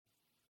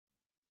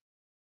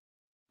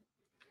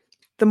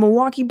The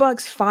Milwaukee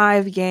Bucks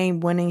 5-game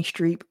winning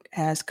streak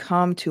has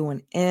come to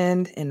an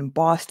end in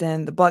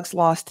Boston. The Bucks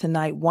lost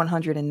tonight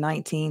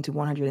 119 to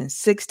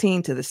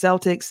 116 to the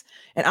Celtics.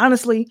 And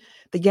honestly,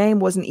 the game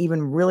wasn't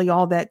even really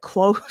all that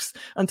close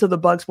until the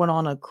Bucks went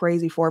on a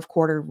crazy fourth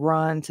quarter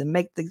run to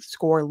make the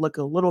score look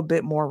a little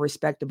bit more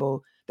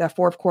respectable. That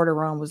fourth quarter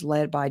run was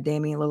led by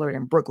Damian Lillard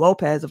and Brook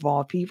Lopez, of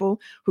all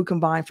people, who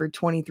combined for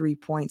 23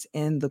 points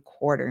in the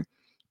quarter.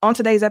 On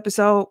today's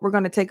episode, we're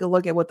going to take a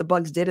look at what the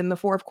Bucks did in the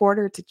fourth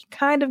quarter to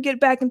kind of get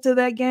back into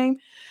that game,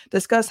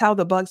 discuss how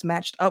the Bucks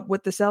matched up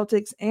with the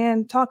Celtics,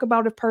 and talk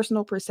about if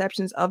personal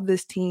perceptions of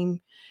this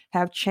team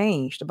have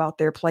changed about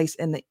their place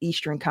in the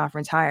Eastern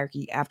Conference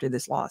hierarchy after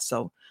this loss.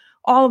 So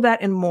all of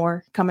that and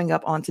more coming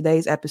up on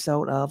today's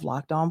episode of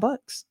Locked On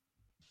Bucks.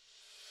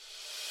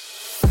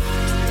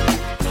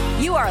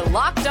 You are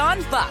Locked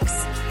On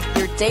Bucks,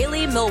 your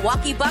daily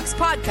Milwaukee Bucks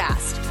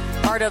podcast,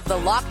 part of the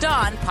Locked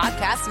On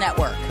Podcast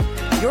Network.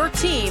 Your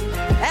team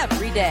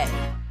every day.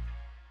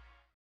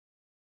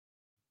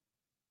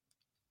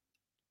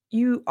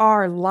 You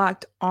are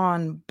Locked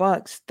On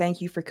Bucks.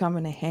 Thank you for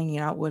coming and hanging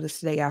out with us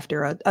today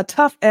after a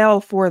tough L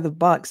for the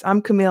Bucks.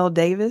 I'm Camille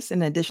Davis.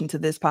 In addition to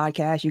this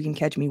podcast, you can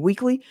catch me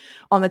weekly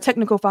on the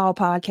Technical Foul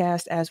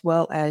podcast, as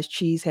well as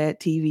Cheesehead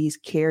TV's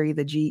Carry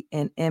the G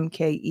and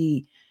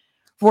MKE.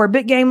 For a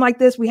big game like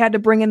this, we had to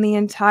bring in the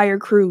entire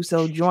crew.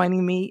 So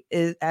joining me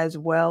is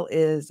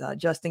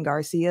Justin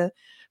Garcia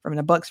from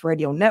the Bucks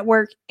Radio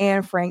Network,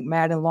 and Frank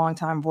Madden,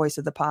 longtime voice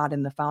of the pod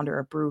and the founder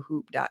of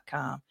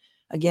brewhoop.com.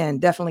 Again,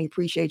 definitely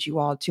appreciate you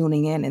all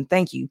tuning in, and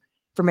thank you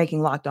for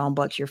making Locked On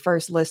Bucks your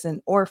first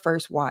listen or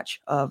first watch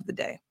of the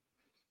day.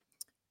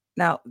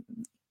 Now,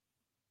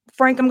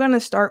 Frank, I'm going to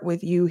start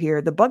with you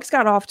here. The Bucks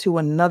got off to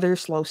another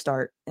slow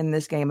start in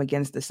this game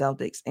against the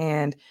Celtics,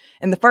 and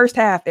in the first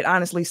half, it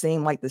honestly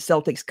seemed like the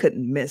Celtics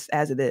couldn't miss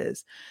as it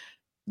is.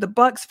 The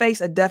Bucks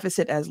face a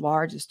deficit as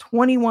large as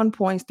 21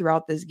 points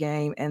throughout this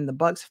game, and the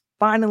Bucks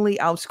finally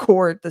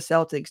outscored the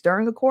Celtics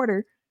during the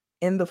quarter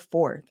in the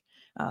fourth.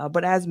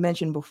 But as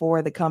mentioned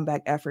before, the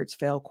comeback efforts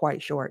fell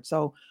quite short.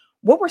 So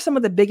what were some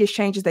of the biggest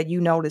changes that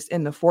you noticed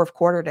in the fourth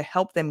quarter to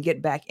help them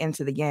get back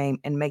into the game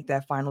and make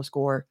that final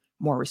score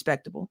more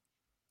respectable?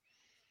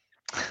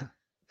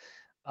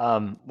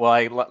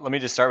 Let me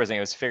just start by saying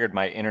it was figured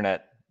my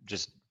internet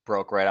just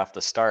broke right off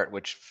the start,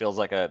 which feels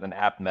like an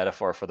apt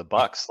metaphor for the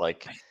Bucks.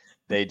 Like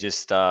they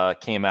just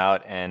came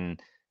out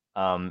and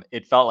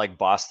it felt like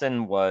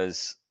Boston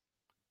was,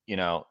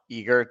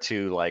 eager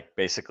to like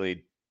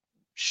basically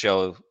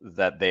show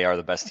that they are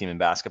the best team in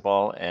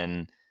basketball.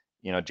 And,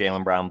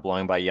 Jaylen Brown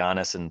blowing by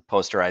Giannis and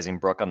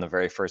posterizing Brook on the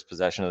very first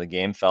possession of the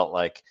game felt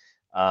like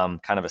kind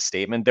of a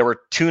statement. There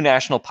were two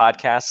national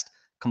podcasts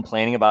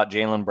complaining about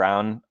Jaylen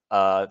Brown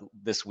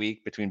this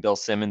week between Bill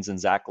Simmons and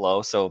Zach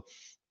Lowe. So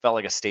felt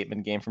like a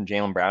statement game from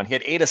Jaylen Brown. He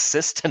had 8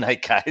 assists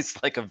tonight, guys,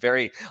 like a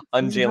very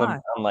un-Jaylen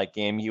Brown-like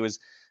game. He was,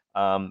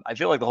 I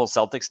feel like the whole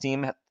Celtics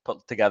team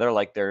put together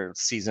like their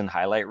season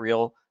highlight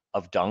reel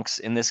of dunks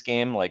in this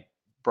game. Like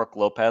Brook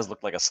Lopez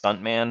looked like a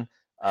stuntman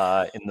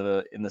in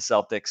the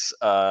Celtics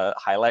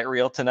highlight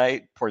reel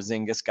tonight.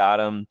 Porzingis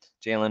got him.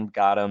 Jaylen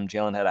got him.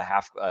 Jaylen had a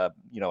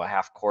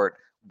half court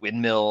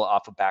windmill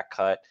off a back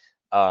cut.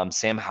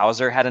 Sam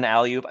Hauser had an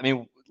alley-oop. I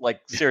mean,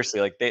 like seriously,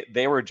 like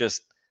they were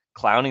just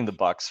clowning the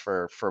Bucks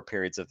for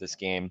periods of this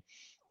game.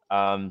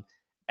 And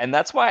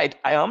that's why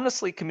I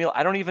honestly, Camille,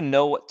 I don't even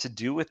know what to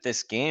do with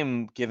this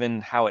game given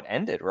how it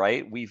ended,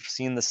 right? We've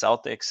seen the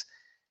Celtics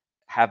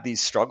have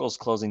these struggles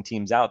closing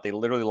teams out. They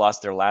literally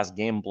lost their last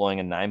game blowing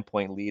a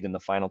 9-point lead in the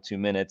final 2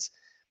 minutes.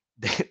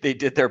 They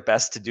did their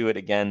best to do it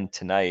again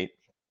tonight.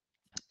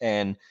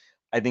 And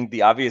I think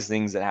the obvious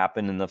things that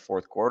happened in the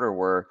fourth quarter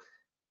were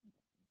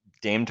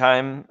Dame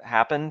time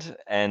happened,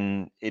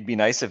 and it'd be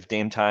nice if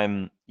Dame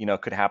time,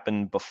 could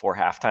happen before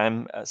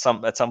halftime at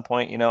some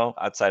point,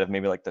 outside of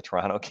maybe like the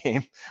Toronto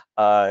game.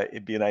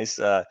 It'd be nice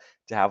to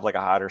have like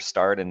a hotter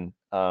start, and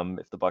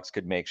if the Bucks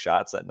could make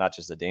shots, that not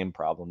just a Dame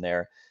problem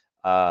there.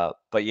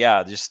 But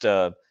yeah, just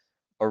a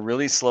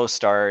really slow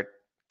start,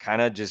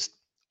 kind of just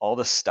all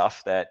the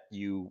stuff that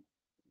you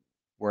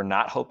were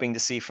not hoping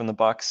to see from the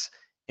Bucks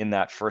in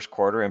that first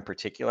quarter in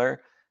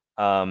particular.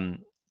 And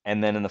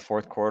then in the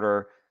fourth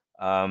quarter,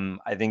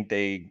 I think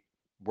they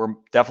were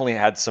definitely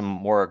had some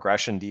more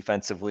aggression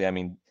defensively. I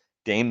mean,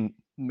 Dame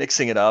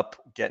mixing it up,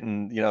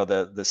 getting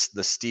the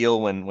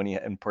steal when he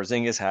and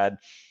Porzingis had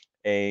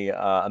a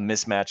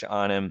mismatch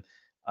on him.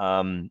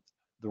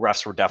 The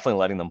refs were definitely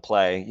letting them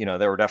play.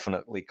 There were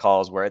definitely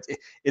calls where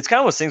it's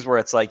kind of those things where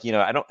it's like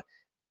I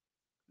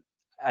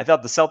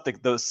thought the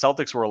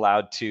Celtics were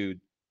allowed to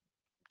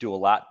do a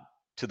lot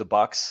to the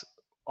Bucks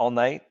all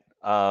night.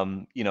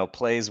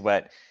 Plays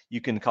what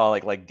you can call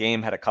like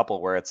Dame had a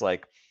couple where it's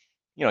like,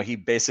 he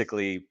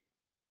basically,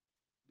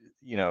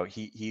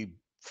 he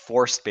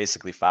forced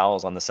basically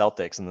fouls on the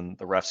Celtics, and then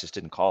the refs just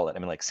didn't call it. I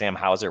mean, like Sam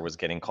Hauser was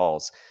getting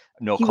calls,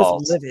 no he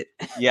calls. Was livid.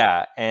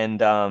 Yeah.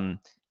 And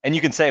And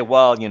you can say,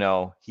 well,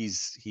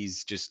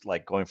 he's just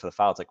like going for the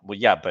foul. It's like, well,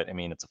 yeah, but I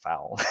mean, it's a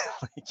foul.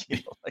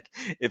 Like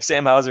if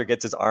Sam Hauser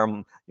gets his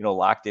arm,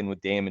 locked in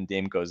with Dame and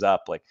Dame goes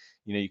up, like,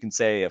 you can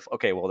say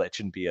okay, well, that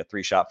shouldn't be a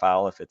 3-shot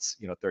foul if it's,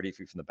 30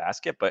 feet from the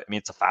basket, but I mean,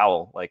 it's a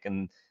foul. Like,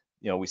 and,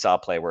 we saw a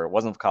play where it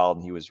wasn't called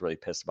and he was really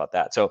pissed about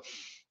that. So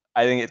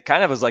I think it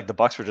kind of was like the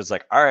Bucks were just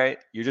like, all right,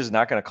 you're just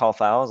not going to call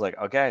fouls. Like,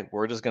 okay,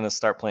 we're just going to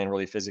start playing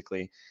really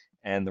physically.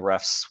 And the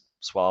refs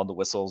swallowed the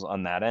whistles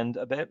on that end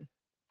a bit.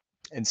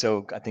 And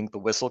so I think the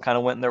whistle kind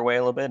of went in their way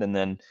a little bit. And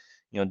then,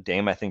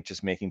 Dame, I think,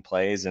 just making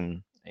plays.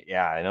 And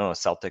yeah, I know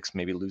Celtics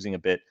maybe losing a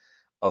bit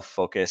of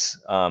focus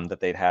that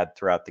they'd had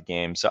throughout the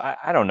game. So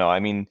I don't know. I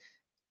mean,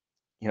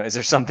 is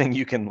there something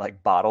you can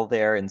like bottle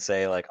there and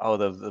say like, oh,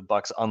 the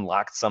Bucks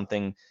unlocked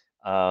something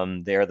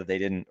there that they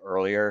didn't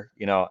earlier?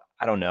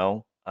 I don't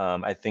know.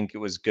 I think it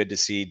was good to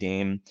see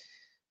Dame.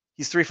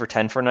 He's 3 for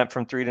 10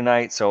 from 3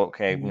 tonight. So,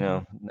 okay,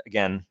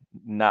 again,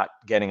 not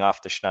getting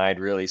off the schneid,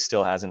 really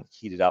still hasn't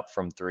heated up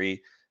from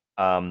 3.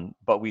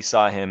 But we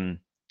saw him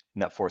in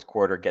that fourth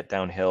quarter get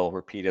downhill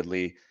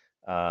repeatedly,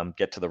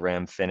 get to the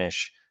rim,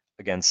 finish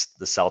against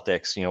the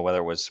Celtics, whether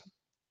it was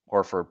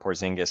Horford,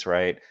 Porzingis,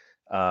 right?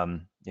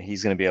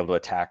 He's going to be able to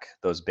attack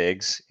those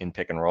bigs in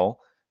pick and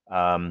roll.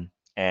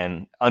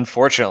 And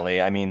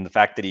unfortunately, I mean, the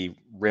fact that he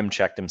rim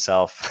checked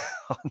himself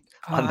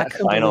on that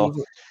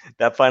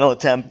final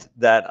attempt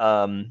that,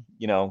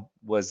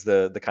 was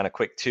the kind of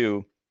quick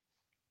 2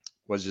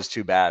 was just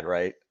too bad,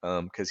 right?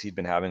 Because he'd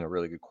been having a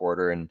really good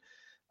quarter. And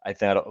I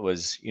thought it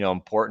was,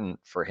 important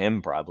for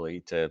him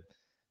probably to,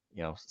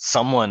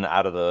 someone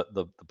out of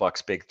the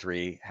Bucks big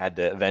 3 had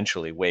to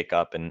eventually wake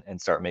up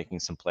and start making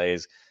some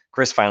plays.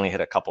 Chris finally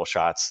hit a couple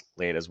shots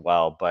late as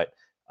well, but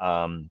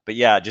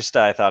yeah, just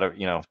I thought of,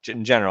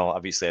 in general,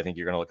 obviously, I think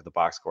you're going to look at the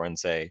box score and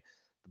say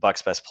the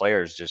Bucks' best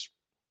players just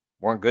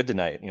weren't good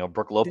tonight.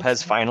 Brook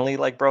Lopez finally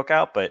like broke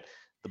out, but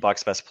the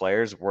Bucks' best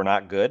players were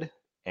not good.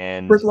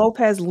 And Brook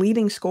Lopez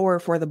leading scorer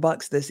for the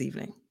Bucks this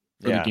evening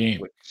for the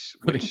game,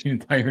 for the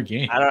entire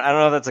game. I don't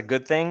know if that's a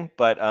good thing,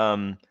 but I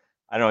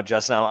don't know,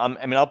 Justin.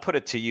 I'll put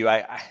it to you.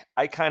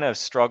 I kind of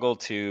struggle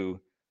to.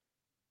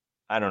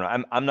 I don't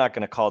know. I'm not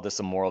going to call this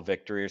a moral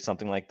victory or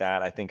something like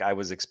that. I think I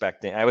was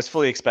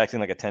fully expecting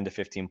like a 10 to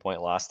 15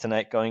 point loss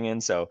tonight going in.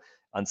 So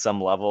on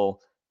some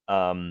level,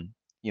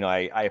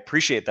 I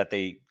appreciate that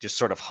they just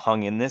sort of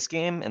hung in this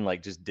game and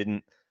like just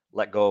didn't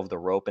let go of the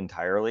rope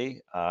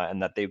entirely,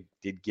 and that they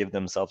did give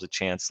themselves a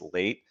chance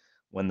late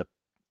when the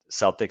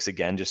Celtics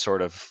again just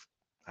sort of,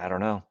 I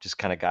don't know, just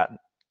kind of got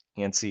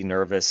antsy,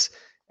 nervous,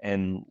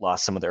 and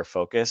lost some of their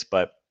focus.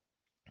 But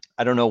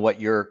I don't know what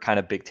your kind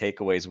of big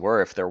takeaways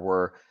were, if there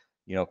were,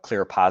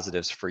 clear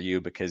positives for you,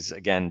 because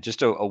again,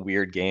 just a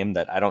weird game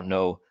that I don't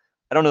know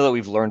that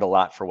we've learned a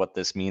lot for what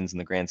this means in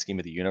the grand scheme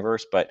of the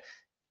universe, but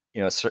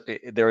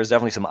there is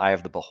definitely some eye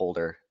of the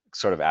beholder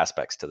sort of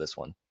aspects to this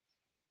one.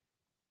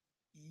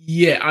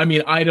 Yeah. I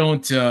mean, I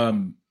don't,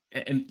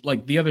 and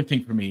like the other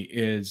thing for me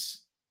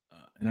is,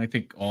 and I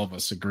think all of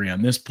us agree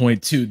on this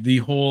point too, the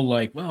whole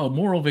like, well,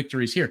 moral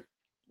victories here.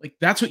 Like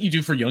that's what you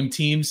do for young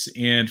teams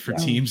and for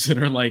teams that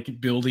are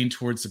like building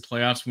towards the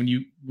playoffs. When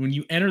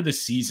you enter the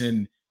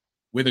season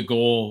with a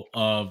goal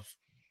of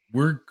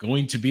we're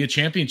going to be a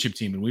championship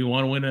team and we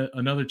want to win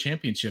another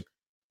championship,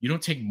 you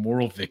don't take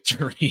moral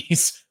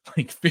victories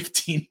like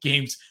 15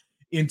 games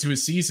into a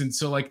season.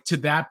 So like to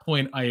that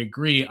point, I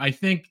agree. I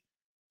think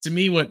to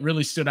me, what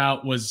really stood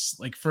out was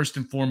like first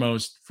and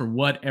foremost, for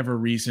whatever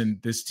reason,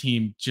 this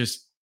team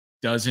just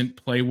doesn't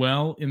play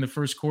well in the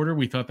first quarter.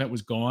 We thought that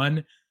was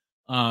gone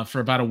for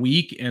about a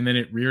week, and then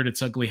it reared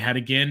its ugly head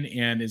again.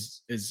 And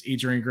as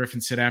Adrian Griffin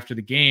said after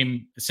the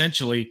game,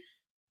 essentially,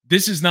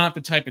 this is not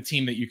the type of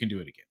team that you can do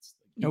it against.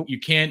 Nope. You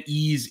can't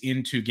ease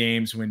into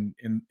games when,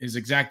 in his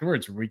exact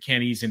words, we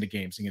can't ease into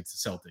games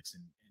against the Celtics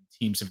and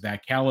teams of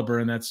that caliber.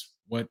 And that's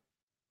what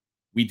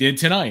we did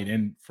tonight.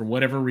 And for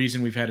whatever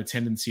reason, we've had a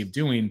tendency of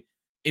doing.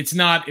 It's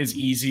not as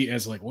easy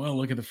as like, well,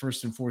 look at the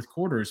first and fourth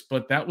quarters,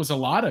 but that was a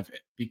lot of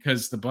it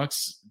because the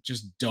Bucks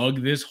just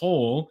dug this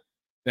hole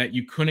that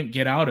you couldn't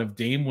get out of.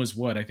 Dame was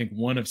I think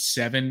 1 of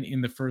 7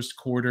 in the first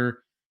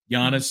quarter.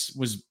 Giannis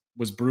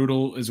was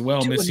brutal as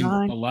well, missing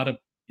a lot of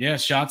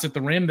shots at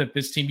the rim that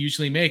this team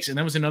usually makes. And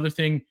that was another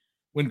thing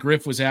when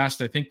Griff was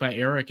asked, I think by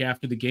Eric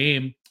after the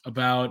game,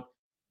 about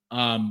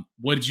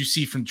what did you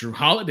see from Drew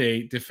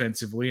Holiday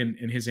defensively?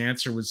 And his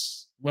answer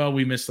was, well,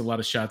 we missed a lot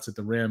of shots at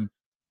the rim.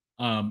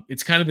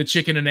 It's kind of the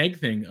chicken and egg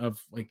thing of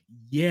like,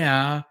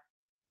 yeah,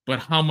 but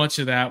how much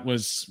of that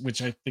was,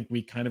 which I think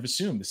we kind of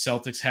assumed, the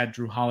Celtics had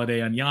Drew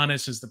Holiday on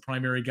Giannis as the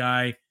primary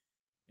guy,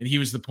 and he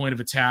was the point of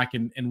attack.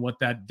 And what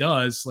that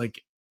does,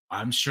 like,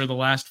 I'm sure the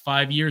last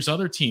 5 years,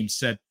 other teams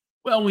said,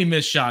 well, we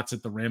miss shots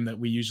at the rim that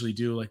we usually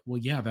do. Like, well,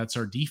 yeah, that's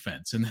our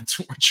defense. And that's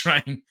what we're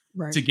trying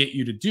to get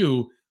you to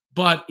do.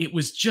 But it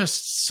was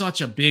just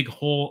such a big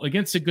hole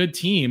against a good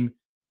team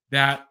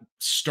that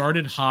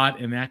started hot,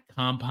 and that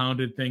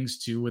compounded things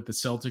too, with the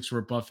Celtics were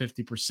above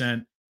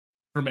 50%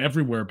 from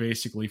everywhere,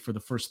 basically, for the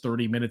first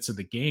 30 minutes of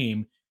the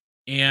game.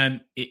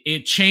 And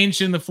it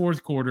changed in the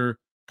fourth quarter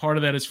part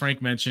of that, as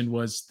Frank mentioned,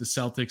 was the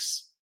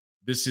Celtics.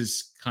 This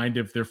is kind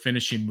of their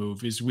finishing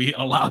move, is we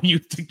allow you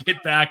to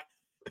get back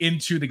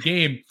into the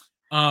game.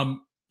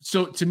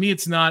 So to me,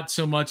 it's not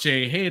so much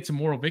hey, it's a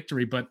moral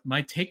victory, but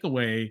my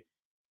takeaway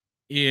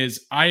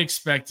is I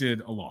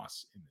expected a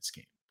loss in this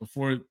game.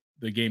 Before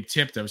the game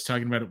tipped, I was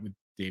talking about it with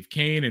Dave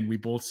Kane, and we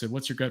both said,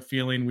 what's your gut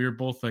feeling? We were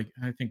both like,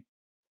 I think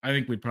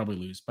we'd probably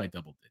lose by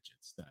double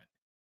digits.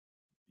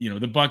 That,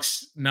 the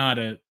Bucks, not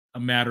a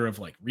matter of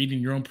like reading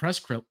your own press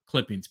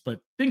clippings,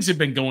 but things have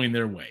been going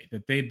their way,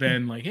 that they've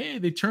been like, hey,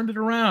 they turned it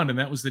around. And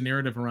that was the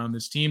narrative around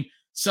this team.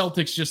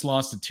 Celtics just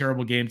lost a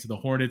terrible game to the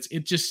Hornets.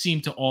 It just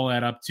seemed to all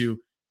add up to,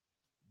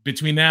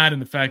 between that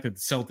and the fact that the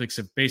Celtics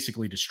have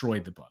basically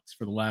destroyed the Bucks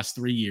for the last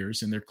 3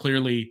 years, and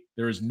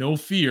there is no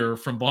fear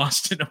from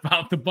Boston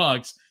about the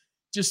Bucks,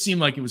 just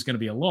seemed like it was going to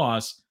be a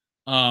loss.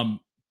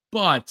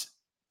 But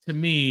to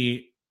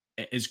me,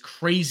 as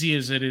crazy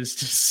as it is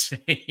to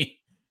say,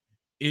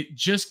 it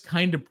just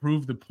kind of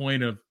proved the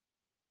point of,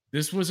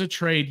 this was a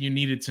trade you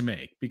needed to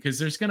make, because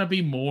there's going to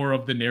be more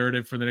of the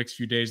narrative for the next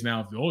few days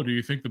now. Oh, do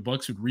you think the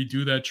Bucks would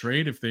redo that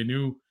trade if they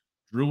knew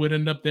Drew would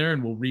end up there?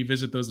 And we'll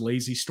revisit those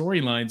lazy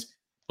storylines.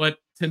 But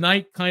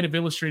tonight kind of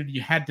illustrated you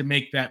had to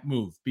make that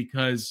move,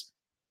 because,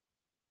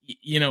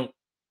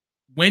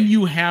 when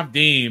you have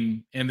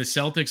Dame, and the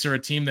Celtics are a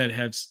team that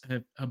have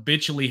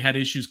habitually had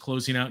issues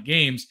closing out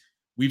games.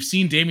 We've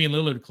seen Damian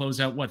Lillard close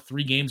out,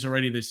 3 games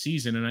already this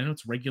season, and I know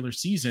it's regular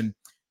season,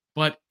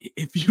 but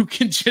if you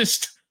can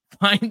just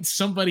find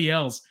somebody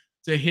else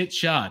to hit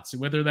shots,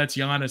 whether that's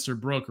Giannis or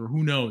Brook or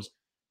who knows,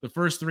 the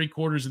first 3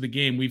 quarters of the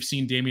game, we've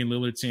seen Damian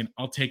Lillard saying,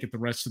 I'll take it the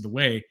rest of the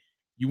way.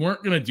 You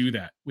weren't going to do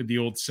that with the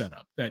old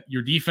setup, that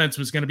your defense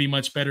was going to be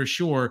much better,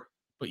 sure,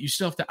 but you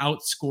still have to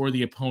outscore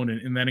the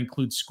opponent, and that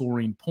includes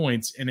scoring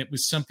points, and it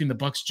was something the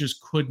Bucks just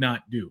could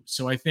not do.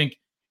 So I think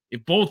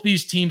if both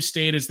these teams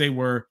stayed as they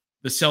were,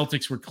 the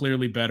Celtics were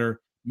clearly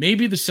better.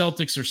 Maybe the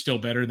Celtics are still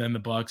better than the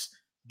Bucks,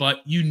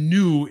 but you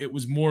knew it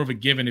was more of a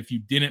given if you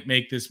didn't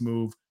make this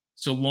move.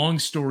 So long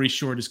story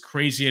short, as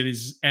crazy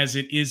as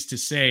it is to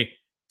say,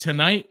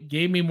 tonight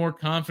gave me more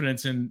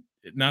confidence, and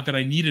not that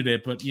I needed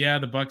it, but yeah,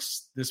 the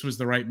Bucks, this was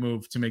the right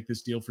move to make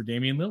this deal for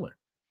Damian Lillard.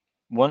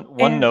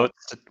 One note,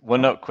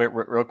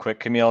 real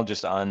quick, Camille,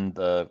 just on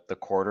the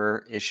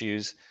quarter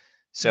issues.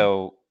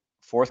 So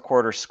fourth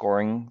quarter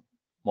scoring,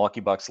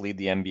 Milwaukee Bucks lead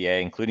the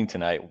NBA, including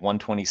tonight,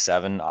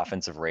 127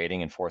 offensive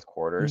rating in fourth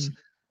quarters.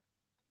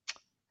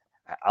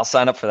 I'll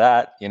sign up for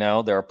that.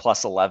 They're a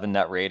plus 11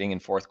 net rating in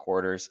fourth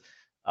quarters.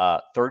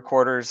 Third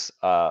quarters,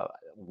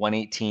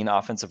 118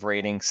 offensive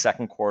rating.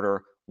 Second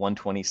quarter,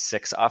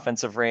 126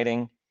 offensive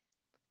rating.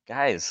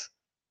 Guys,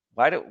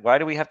 why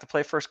do we have to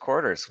play first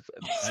quarters?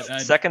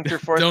 Second through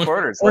fourth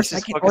quarters. Let's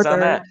just focus on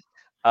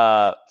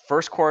that.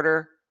 First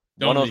quarter,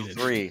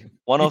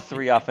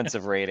 103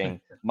 offensive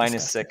rating,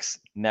 -6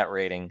 net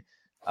rating.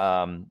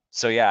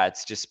 So yeah,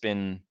 it's just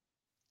been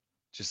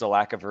a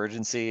lack of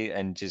urgency,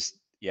 and just,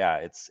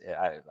 I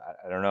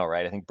don't know,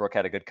 right? I think Brooke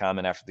had a good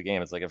comment after the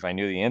game. It's like, if I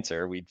knew the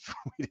answer, we'd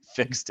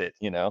fixed it.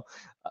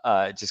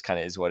 It just kind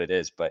of is what it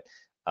is. But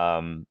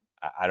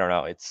I don't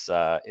know. It's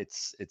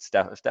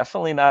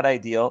definitely not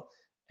ideal.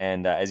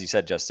 And as you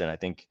said, Justin, I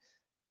think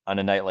on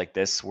a night like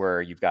this,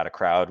 where you've got a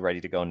crowd ready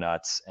to go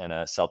nuts, and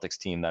a Celtics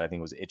team that I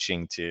think was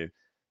itching to,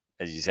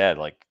 as you said,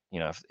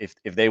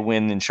 if they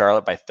win in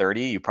Charlotte by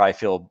 30,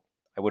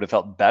 I would have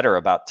felt better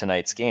about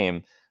tonight's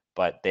game,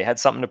 but they had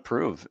something to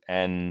prove.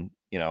 And,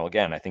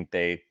 again, I think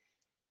they,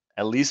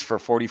 at least for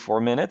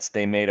 44 minutes,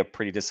 they made a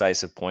pretty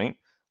decisive point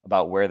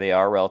about where they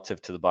are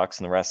relative to the Bucks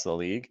and the rest of the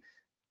league.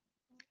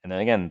 And then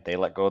again, they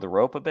let go of the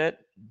rope a bit.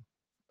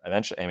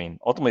 Eventually,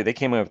 ultimately they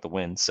came away with the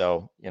win.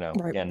 So,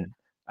 Right. Again,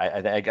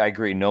 I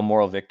agree. No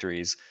moral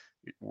victories.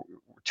 We're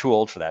too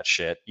old for that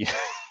shit.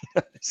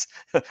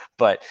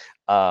 But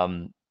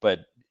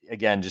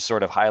again, just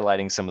sort of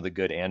highlighting some of the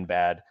good and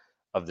bad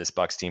of this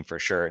Bucks team for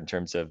sure, in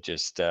terms of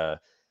just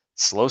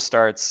slow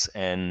starts,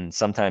 and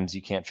sometimes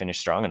you can't finish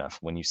strong enough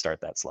when you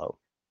start that slow.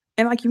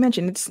 And like you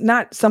mentioned, it's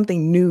not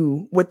something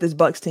new with this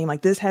Bucks team.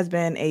 Like, this has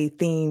been a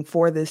theme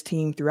for this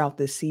team throughout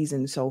this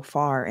season so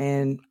far.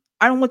 And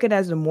I don't look at it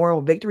as a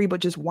moral victory,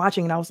 but just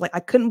watching it, I was like, I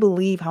couldn't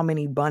believe how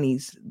many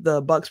bunnies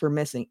the Bucks were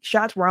missing.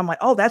 Shots where I'm like,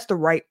 oh, that's the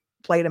right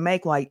play to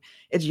make. Like,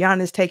 it's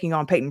Giannis taking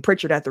on Peyton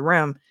Pritchard at the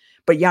rim,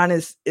 but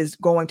Giannis is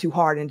going too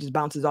hard and just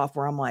bounces off,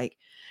 where I'm like,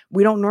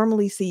 we don't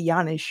normally see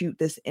Giannis shoot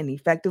this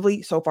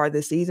ineffectively so far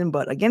this season,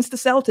 but against the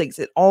Celtics,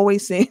 it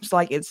always seems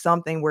like it's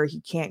something where he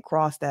can't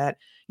cross that,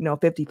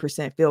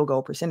 50% field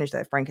goal percentage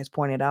that Frank has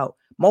pointed out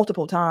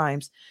multiple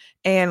times.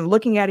 And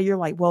looking at it, you're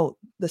like, well,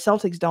 the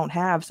Celtics don't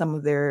have some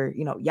of their,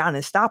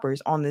 Giannis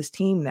stoppers on this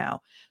team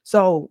now.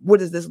 So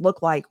what does this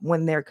look like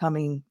when they're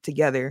coming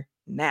together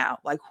now?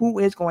 Like, who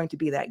is going to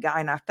be that guy?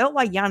 And I felt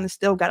like Giannis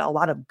still got a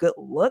lot of good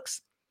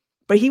looks,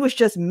 but he was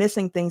just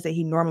missing things that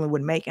he normally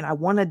would make. And I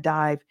want to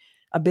dive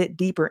a bit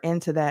deeper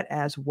into that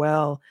as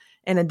well.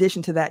 In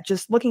addition to that,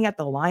 just looking at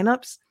the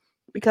lineups,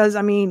 because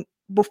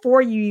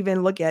before you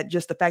even look at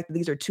just the fact that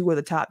these are two of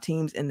the top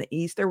teams in the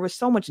East, there was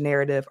so much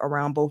narrative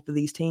around both of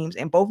these teams,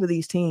 and both of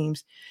these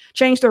teams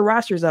changed their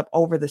rosters up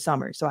over the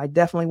summer. So I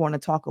definitely want to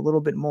talk a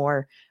little bit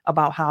more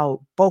about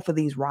how both of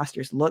these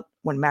rosters look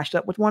when matched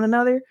up with one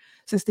another,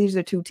 since these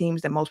are two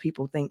teams that most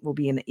people think will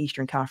be in the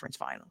Eastern Conference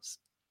Finals.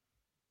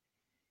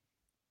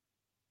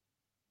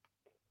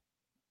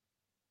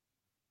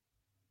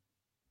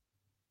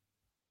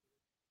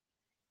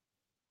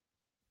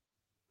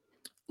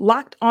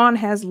 Locked On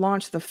has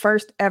launched the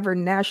first ever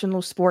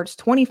national sports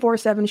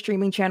 24/7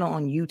 streaming channel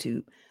on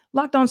YouTube.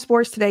 Locked On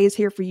Sports Today is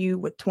here for you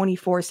with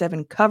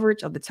 24/7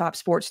 coverage of the top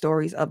sports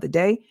stories of the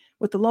day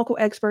with the local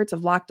experts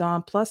of Locked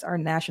On, plus our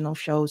national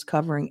shows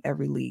covering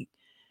every league.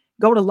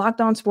 Go to Locked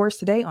On Sports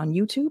Today on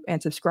YouTube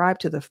and subscribe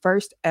to the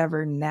first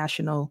ever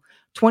national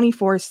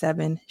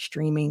 24/7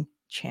 streaming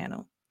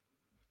channel.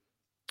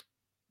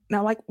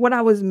 Now, like what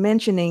I was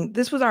mentioning,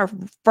 this was our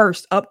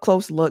first up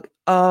close look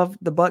of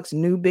the Bucks'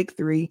 new big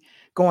three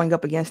going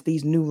up against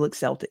these new look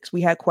Celtics.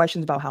 We had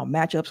questions about how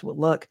matchups would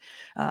look.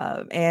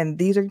 And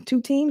these are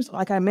two teams,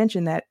 like I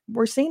mentioned, that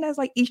were seen as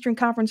like Eastern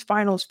Conference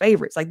Finals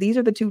favorites. Like these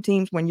are the two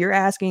teams when you're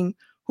asking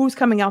who's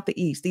coming out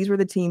the East, these were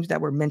the teams that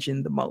were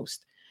mentioned the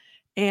most.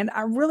 And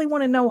I really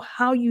want to know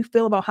how you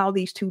feel about how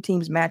these two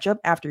teams match up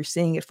after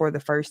seeing it for the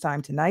first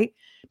time tonight.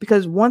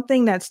 Because one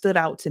thing that stood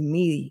out to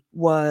me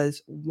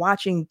was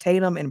watching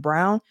Tatum and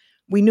Brown.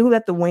 We knew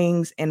that the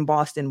wings in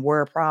Boston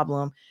were a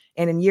problem.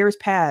 And in years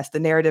past, the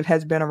narrative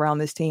has been around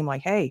this team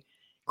like, hey,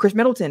 Chris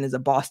Middleton is a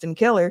Boston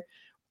killer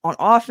on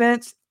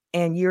offense,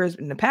 and years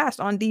in the past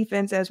on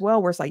defense as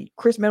well, where it's like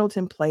Chris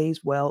Middleton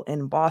plays well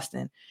in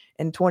Boston.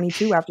 In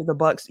 22, after the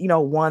Bucks,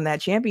 won that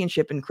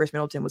championship and Chris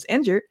Middleton was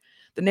injured,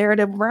 the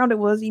narrative around it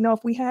was,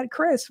 if we had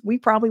Chris, we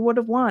probably would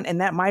have won. And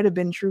that might have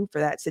been true for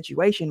that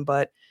situation.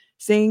 But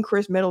seeing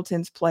Chris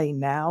Middleton's play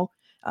now,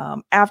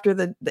 after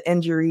the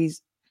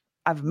injuries,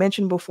 I've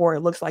mentioned before,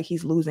 it looks like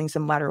he's losing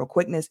some lateral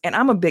quickness. And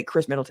I'm a big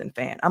Chris Middleton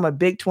fan. I'm a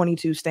big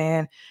 22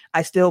 stan.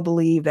 I still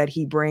believe that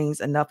he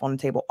brings enough on the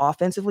table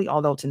offensively,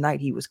 although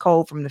tonight he was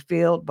cold from the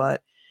field.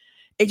 But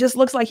it just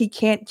looks like he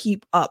can't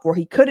keep up, or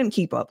he couldn't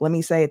keep up. Let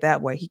me say it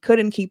that way. He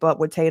couldn't keep up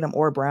with Tatum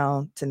or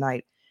Brown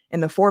tonight.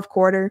 In the fourth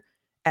quarter,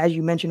 as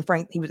you mentioned,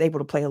 Frank, he was able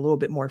to play a little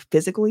bit more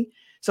physically.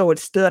 So it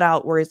stood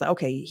out where it's like,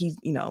 okay, he's,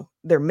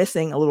 they're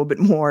missing a little bit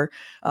more.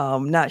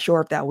 Not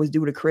sure if that was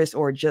due to Chris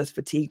or just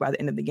fatigue by the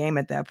end of the game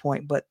at that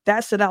point, but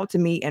that stood out to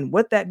me. And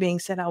with that being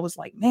said, I was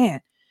like, man,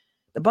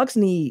 the Bucks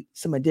need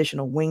some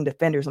additional wing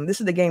defenders. And this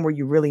is the game where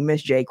you really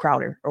miss Jay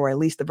Crowder, or at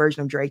least the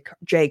version of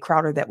Jay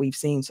Crowder that we've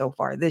seen so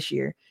far this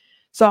year.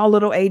 Saw a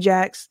little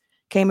Ajax,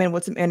 came in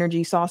with some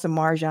energy, saw some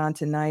Marjan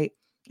tonight,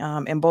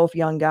 and both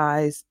young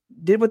guys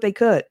did what they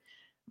could.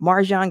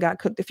 Marjan got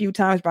cooked a few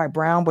times by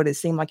Brown, but it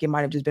seemed like it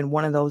might have just been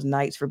one of those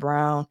nights for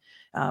Brown.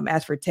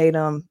 As for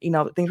Tatum,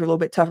 things were a little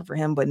bit tougher for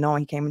him, but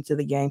knowing he came into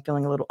the game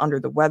feeling a little under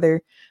the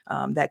weather,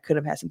 that could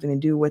have had something to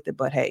do with it.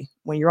 But hey,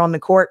 when you're on the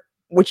court,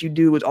 what you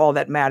do is all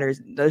that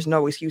matters. There's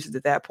no excuses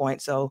at that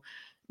point. So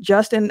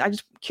Justin, I'm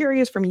just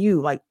curious from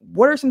you, like,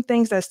 what are some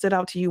things that stood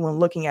out to you when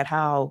looking at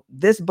how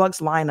this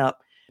Bucks lineup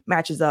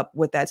matches up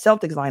with that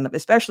Celtics lineup,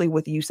 especially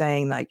with you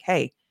saying like,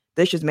 hey,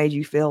 this just made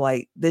you feel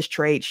like this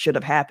trade should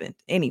have happened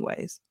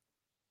anyways?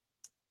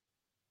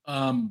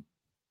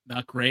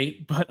 Not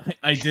great, but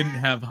I didn't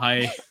have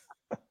high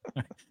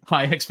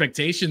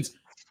expectations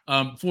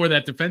for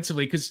that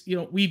defensively, because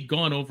we've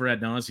gone over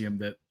ad nauseum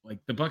that like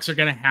the Bucks are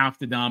going to have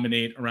to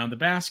dominate around the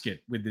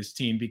basket with this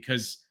team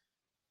because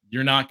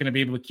you're not going to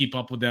be able to keep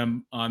up with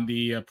them on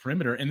the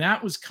perimeter. And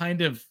that was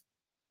kind of,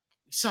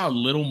 we saw a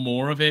little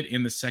more of it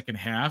in the second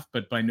half,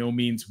 but by no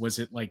means was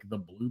it like the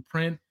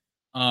blueprint.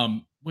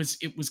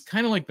 It was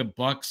kind of like the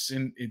Bucks,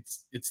 and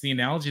it's the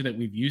analogy that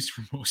we've used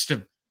for most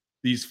of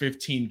these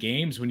 15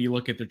 games. When you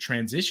look at the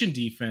transition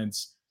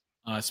defense,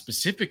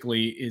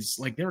 specifically, is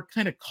like they're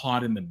kind of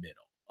caught in the middle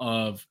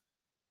of,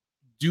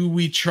 do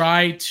we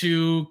try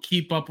to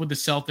keep up with the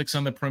Celtics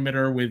on the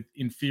perimeter with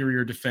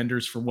inferior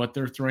defenders for what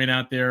they're throwing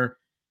out there?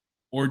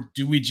 Or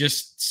do we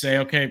just say,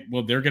 okay,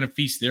 well, they're going to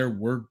feast there.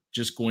 We're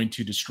just going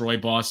to destroy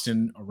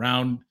Boston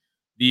around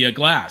the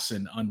glass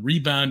and on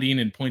rebounding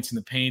and points in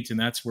the paint. And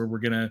that's where we're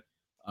going to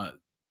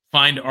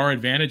find our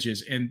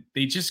advantages. And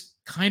they just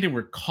kind of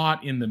were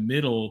caught in the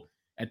middle.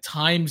 At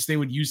times they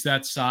would use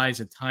that size.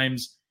 At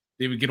times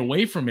they would get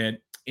away from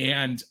it.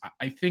 And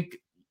I think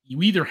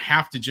you either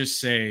have to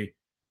just say,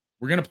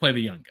 we're going to play the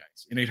young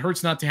guys. And it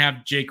hurts not to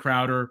have Jay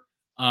Crowder.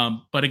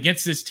 But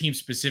against this team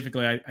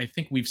specifically, I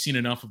think we've seen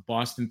enough of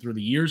Boston through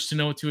the years to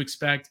know what to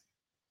expect.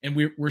 And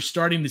we're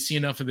starting to see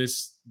enough of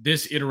this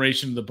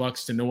iteration of the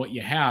Bucks to know what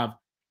you have,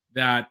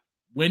 that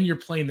when you're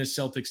playing this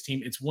Celtics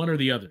team, it's one or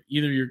the other.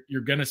 Either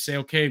you're going to say,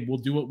 okay, we'll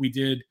do what we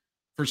did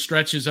for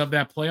stretches of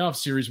that playoff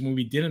series when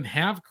we didn't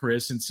have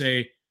Chris, and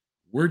say,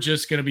 we're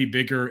just going to be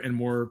bigger and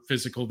more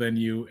physical than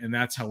you, and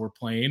that's how we're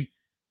playing.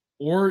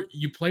 Or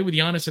you play with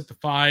Giannis at the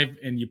 5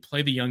 and you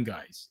play the young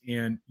guys,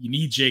 and you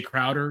need Jay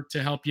Crowder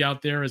to help you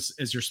out there as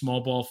your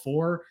small ball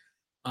 4.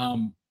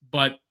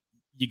 But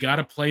you got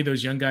to play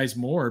those young guys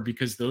more,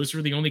 because those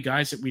are the only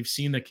guys that we've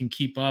seen that can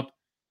keep up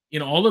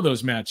in all of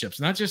those matchups,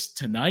 not just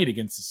tonight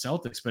against the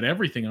Celtics, but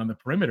everything on the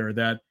perimeter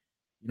that,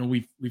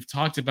 we've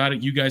talked about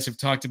it. You guys have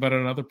talked about it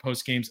on other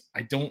post games.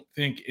 I don't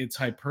think it's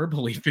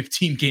hyperbole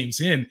 15 games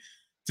in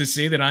to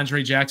say that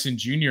Andre Jackson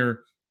Jr.,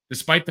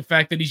 despite the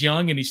fact that he's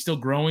young and he's still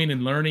growing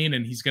and learning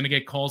and he's going to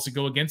get calls to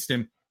go against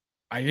him,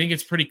 I think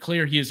it's pretty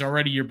clear he is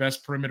already your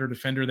best perimeter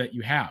defender that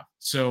you have.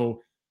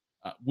 So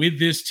with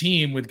this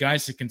team, with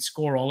guys that can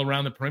score all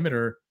around the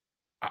perimeter,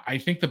 I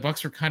think the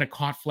Bucks are kind of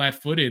caught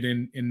flat-footed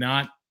in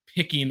not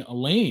picking a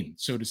lane,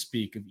 so to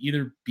speak, of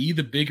either be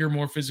the bigger,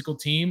 more physical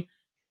team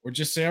or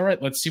just say, all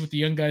right, let's see what the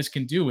young guys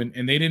can do.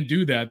 And they didn't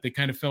do that. They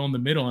kind of fell in the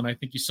middle. And I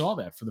think you saw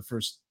that for the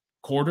first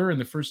quarter and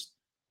the first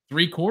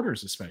 3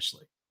 quarters,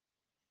 especially.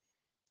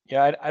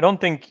 Yeah, I don't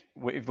think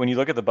when you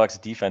look at the Bucks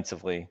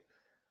defensively,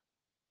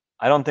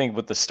 I don't think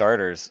with the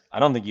starters, I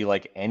don't think you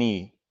like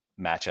any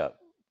matchup.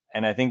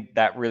 And I think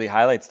that really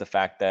highlights the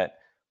fact that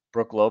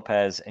Brook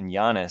Lopez and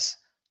Giannis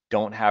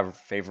don't have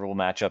favorable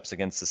matchups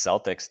against the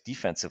Celtics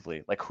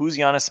defensively. Like, who's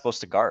Giannis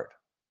supposed to guard?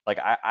 Like,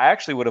 I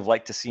actually would have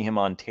liked to see him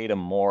on Tatum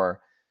more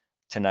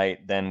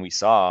tonight than we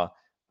saw.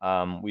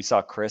 We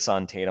saw Chris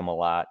on Tatum a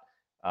lot.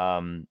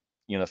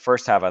 The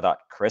first half, I thought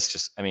Chris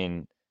just, I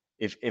mean,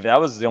 if that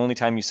was the only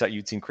time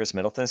you'd seen Chris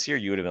Middleton this year,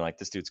 you would have been like,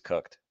 this dude's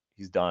cooked.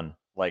 He's done.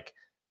 Like,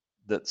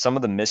 some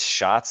of the missed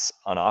shots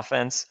on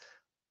offense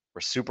were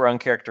super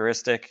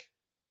uncharacteristic.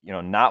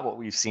 Not what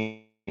we've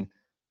seen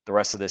the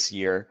rest of this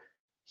year.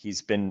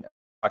 He's been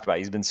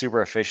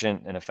super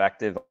efficient and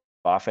effective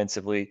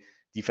offensively.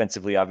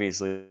 Defensively,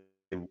 obviously,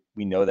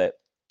 we know that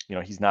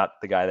he's not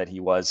the guy that he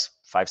was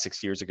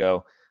 5-6 years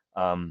ago.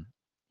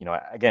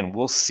 Again,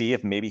 we'll see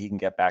if maybe he can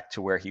get back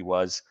to where he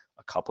was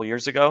a couple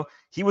years ago.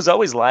 He was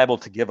always liable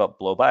to give up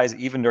blow-bys,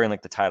 even during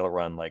like the title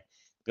run. Like,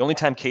 the only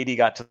time KD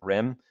got to the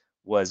rim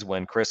was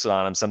when Chris was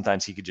on him.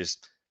 Sometimes he could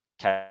just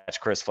catch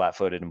Chris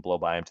flat-footed and blow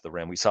by him to the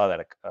rim. We saw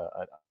that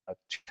a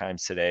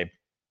times today,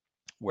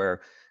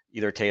 where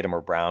either Tatum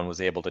or Brown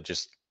was able to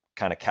just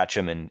kind of catch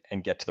him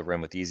and get to the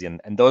rim with easy. And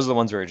those are the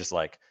ones where you're just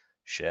like,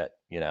 shit,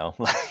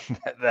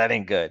 that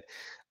ain't good.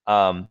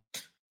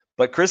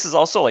 But Chris is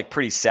also like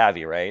pretty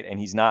savvy, right? And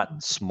he's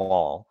not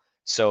small.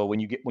 So when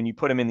you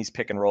put him in these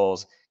pick and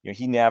rolls,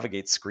 he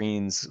navigates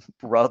screens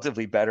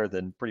relatively better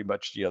than pretty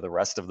much the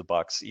rest of the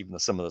Bucks, even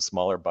some of the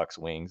smaller Bucks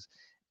wings.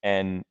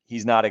 And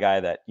he's not a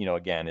guy that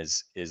again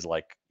is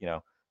like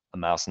a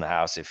mouse in the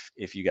house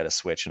if you got a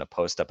switch and a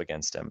post up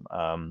against him.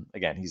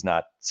 Again, he's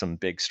not some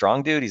big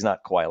strong dude. He's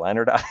not Kawhi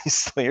Leonard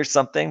obviously or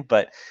something,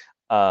 but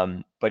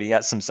he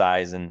has some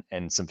size and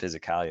some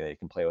physicality that he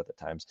can play with at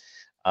times.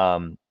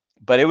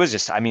 But it was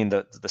just, I mean,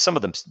 the some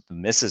of the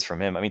misses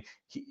from him. I mean,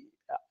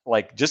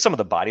 just some of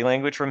the body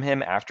language from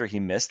him after he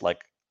missed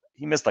like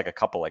a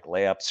couple like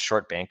layups,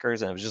 short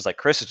bankers, and it was just like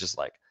Chris is just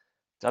like,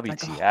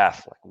 WTF,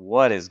 like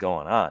what is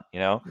going on?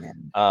 Yeah.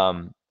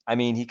 I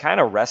mean, he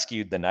kind of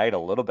rescued the night a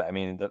little bit. I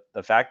mean,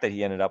 the fact that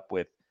he ended up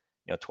with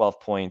 12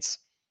 points,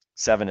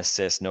 7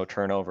 assists, no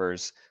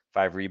turnovers,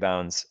 5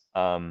 rebounds,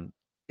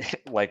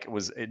 like it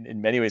was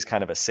in many ways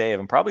kind of a save,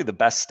 and probably the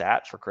best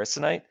stat for Chris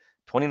tonight,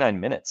 29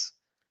 minutes.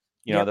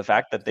 The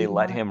fact that they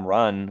let him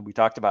run, we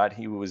talked about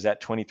he was at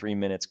 23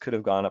 minutes, could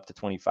have gone up to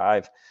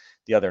 25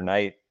 the other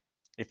night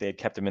if they had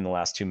kept him in the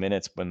last 2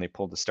 minutes when they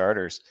pulled the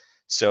starters.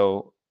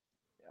 So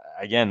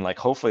again, like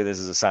hopefully this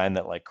is a sign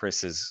that like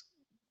Chris is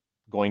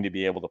going to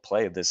be able to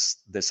play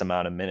this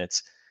amount of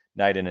minutes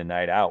night in and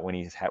night out when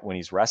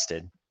he's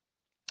rested.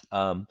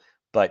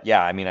 But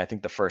yeah, I mean, I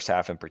think the first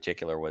half in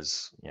particular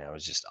was, it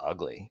was just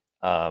ugly.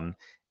 And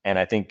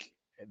I think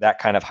that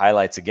kind of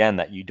highlights again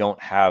that you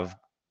don't have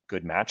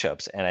good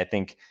matchups. And I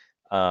think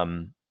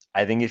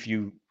if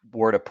you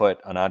were to put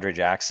an Andre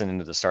Jackson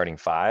into the starting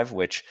 5,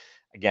 which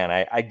again,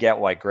 I get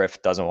why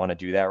Griff doesn't want to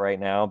do that right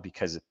now,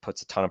 because it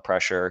puts a ton of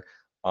pressure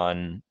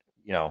on,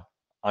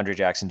 Andre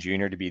Jackson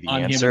Jr. to be the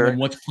on answer. Him, and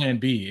what's plan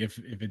B if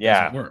it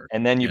doesn't work?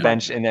 And then you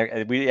bench in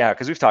there.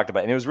 Because we've talked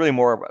about it, and it was really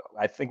more,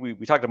 I think we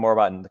talked more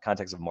about in the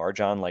context of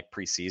Marjon, like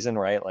preseason,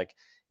 right? Like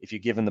if you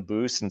give him the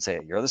boost and say,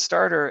 you're the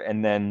starter,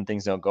 and then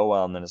things don't go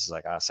well, and then it's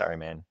like, sorry,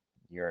 man,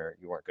 you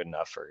weren't good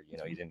enough, or,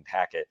 you didn't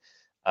hack it.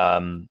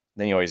 Then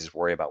you always just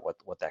worry about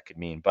what that could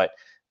mean. But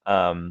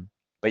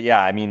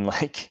yeah, I mean,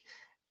 like,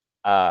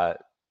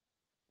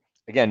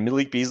 again,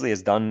 Malik Beasley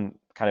has done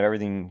kind of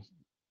everything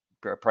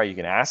probably you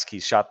can ask.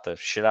 He's shot the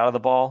shit out of the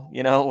ball,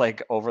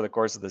 like over the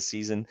course of the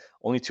season.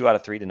 Only 2 out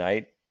of 3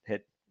 tonight,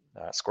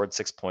 scored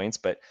 6 points.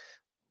 But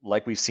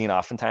like we've seen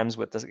oftentimes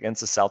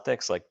against the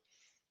Celtics, like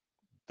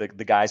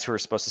the guys who are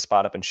supposed to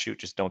spot up and shoot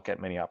just don't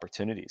get many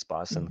opportunities.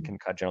 Boston can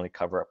generally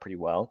cover up pretty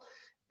well.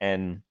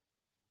 And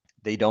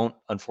they don't,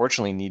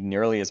 unfortunately, need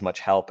nearly as much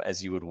help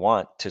as you would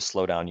want to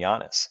slow down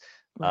Giannis.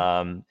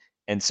 Right.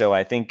 And so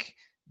I think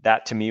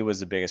that to me was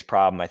the biggest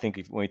problem. I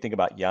think when we think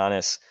about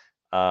Giannis,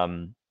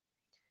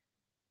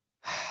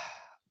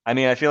 I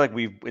mean, I feel like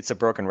it's a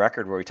broken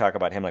record where we talk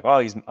about him like, oh,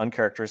 he's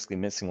uncharacteristically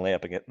missing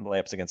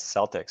layups against the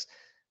Celtics.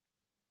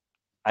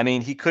 I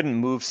mean, he couldn't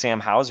move Sam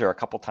Hauser a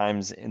couple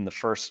times in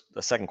the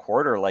second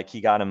quarter. Like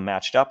he got him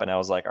matched up, and I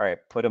was like, all right,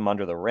 put him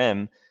under the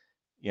rim.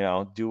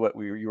 Do what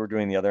you were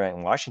doing the other night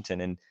in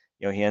Washington, and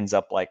he ends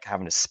up like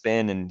having to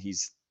spin, and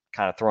he's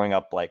kind of throwing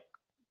up like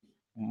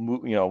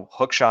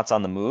hook shots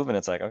on the move, and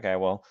it's like, okay,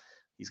 well,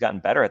 he's gotten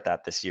better at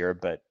that this year,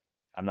 but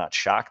I'm not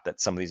shocked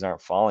that some of these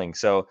aren't falling.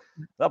 So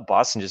I thought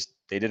Boston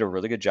they did a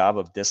really good job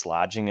of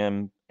dislodging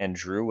him, and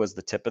Drew was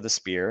the tip of the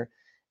spear.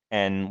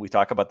 And we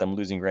talk about them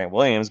losing Grant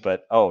Williams,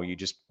 but you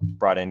just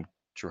brought in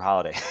Drew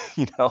Holiday,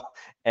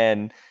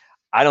 and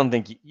I don't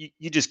think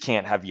you just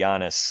can't have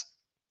Giannis.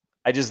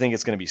 I just think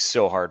it's going to be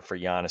so hard for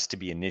Giannis to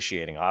be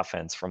initiating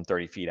offense from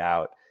 30 feet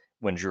out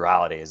when Drew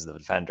Holiday is the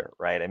defender,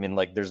 right? I mean,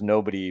 like there's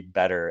nobody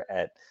better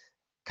at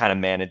kind of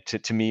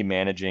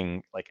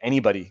managing like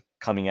anybody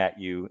coming at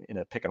you in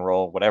a pick and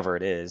roll, whatever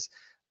it is.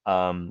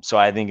 So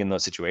I think in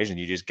those situations,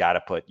 you just got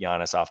to put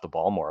Giannis off the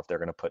ball more if they're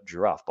going to put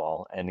Drew off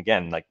ball. And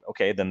again, like,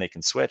 okay, then they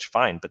can switch,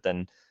 fine, but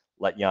then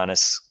let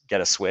Giannis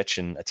get a switch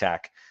and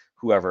attack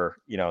whoever,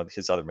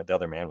 the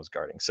other man was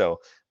guarding.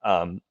 So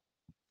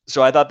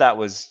I thought that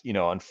was,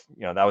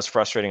 that was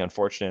frustrating,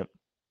 unfortunate.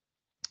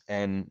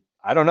 And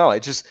I don't know,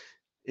 it just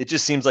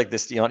seems like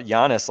this,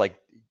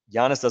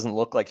 Giannis doesn't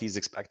look like he's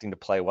expecting to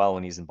play well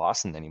when he's in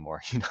Boston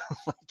anymore.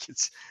 Like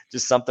it's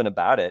just something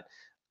about it.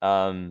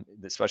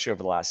 Especially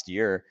over the last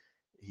year,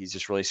 he's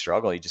just really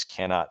struggled. He just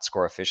cannot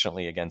score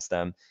efficiently against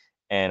them.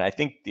 And I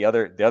think the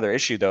other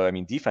issue though, I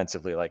mean,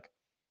 defensively, like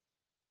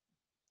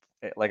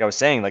I was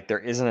saying, like there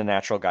isn't a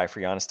natural guy for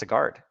Giannis to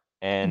guard.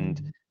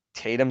 And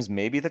Tatum's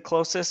maybe the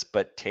closest,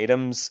 but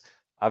Tatum's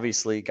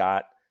obviously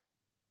got,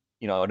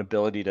 an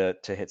ability to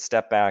hit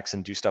step backs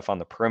and do stuff on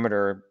the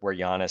perimeter where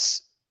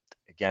Giannis,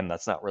 again,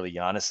 that's not really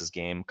Giannis's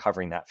game,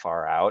 covering that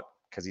far out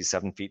because he's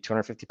 7 feet,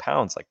 250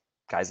 pounds. Like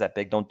guys that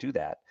big don't do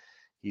that.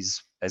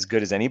 He's as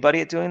good as anybody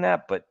at doing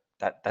that, but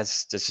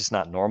that's just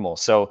not normal.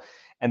 So,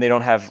 and they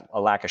don't have a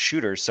lack of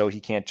shooters, so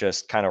he can't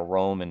just kind of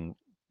roam and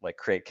like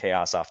create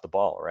chaos off the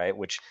ball, right?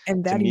 Which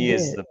And to that he me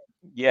is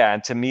did.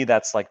 and to me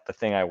that's like the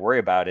thing I worry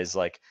about is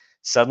like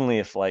suddenly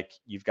if like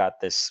you've got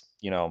this,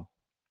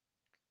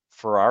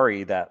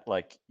 Ferrari that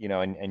like,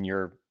 and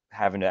you're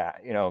having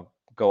to,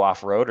 go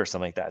off road or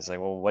something like that. It's like,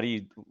 well,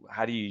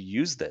 how do you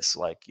use this?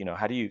 Like,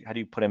 how do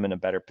you put him in a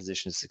better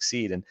position to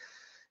succeed? And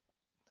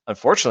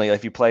unfortunately,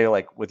 if you play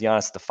like with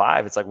Giannis at the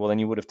 5, it's like, well, then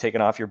you would have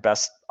taken off your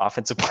best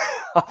offensive player,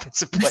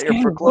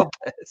 Same, Brook yeah.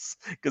 Lopez,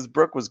 because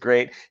Brook was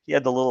great. He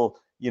had the little,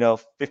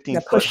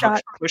 15-foot Push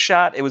shot. push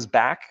shot. It was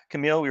back,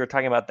 Camille. We were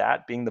talking about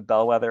that being the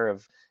bellwether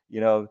of,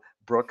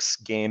 Brook's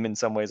game in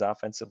some ways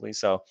offensively.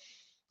 So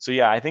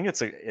yeah, I think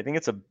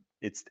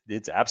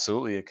it's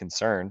absolutely a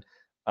concern.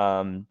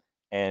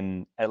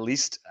 And at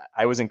least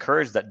I was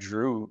encouraged that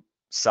Drew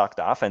sucked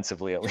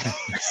offensively at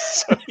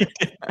least. So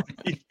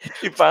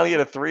he finally hit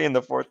a 3 in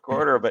the fourth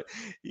quarter, but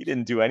he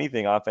didn't do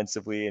anything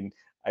offensively. And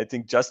I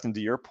think Justin, to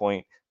your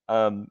point,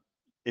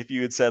 if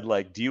you had said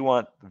like, do you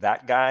want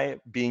that guy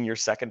being your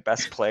second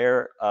best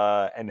player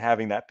and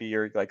having that be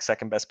your like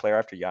second best player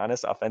after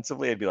Giannis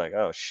offensively, I'd be like,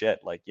 oh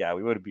shit, like yeah,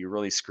 we would be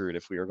really screwed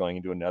if we were going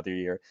into another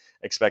year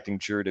expecting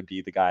Drew to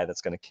be the guy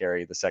that's going to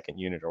carry the second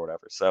unit or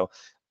whatever.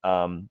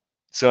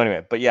 So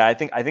anyway, but yeah, I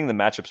think the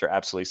matchups are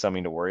absolutely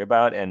something to worry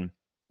about. And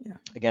Yeah.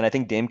 again, I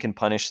think Dame can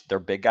punish their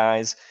big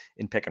guys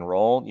in pick and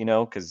roll,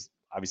 because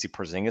obviously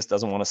Porzingis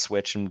doesn't want to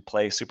switch and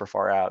play super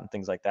far out and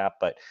things like that.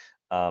 But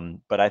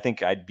I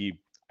think I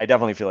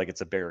definitely feel like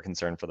it's a bigger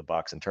concern for the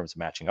Bucks in terms of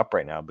matching up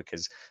right now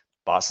because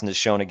Boston has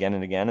shown again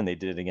and again, and they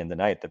did it again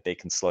tonight, that they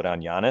can slow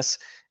down Giannis.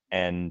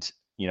 And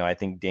I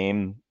think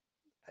Dame's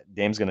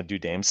going to do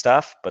Dame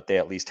stuff, but they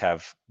at least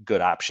have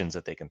good options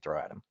that they can throw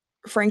at him.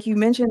 Frank, you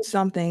mentioned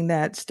something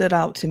that stood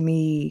out to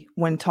me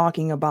when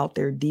talking about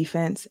their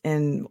defense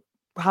and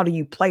how do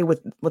you play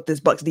with this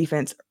Bucks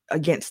defense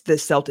against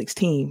this Celtics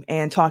team,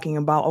 and talking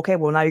about, okay,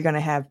 well, now you're going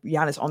to have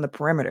Giannis on the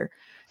perimeter.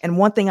 And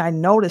one thing I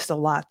noticed a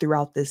lot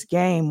throughout this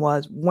game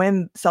was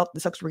when the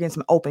Celtics were getting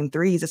some open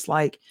threes, it's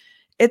like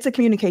it's a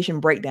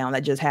communication breakdown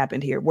that just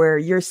happened here where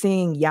you're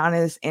seeing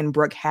Giannis and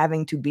Brook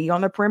having to be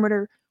on the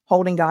perimeter,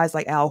 holding guys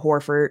like Al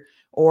Horford,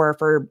 or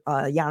for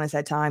Giannis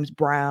at times,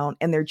 Brown,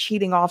 and they're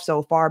cheating off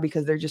so far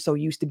because they're just so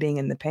used to being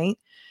in the paint.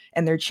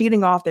 And they're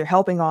cheating off, they're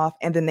helping off,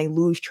 and then they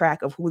lose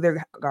track of who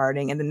they're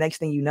guarding. And the next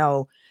thing you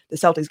know, the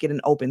Celtics get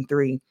an open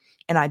 3.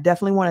 And I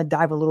definitely want to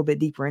dive a little bit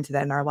deeper into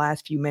that in our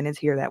last few minutes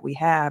here that we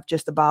have,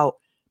 just about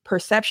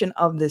perception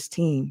of this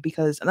team.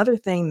 Because another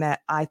thing that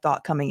I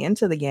thought coming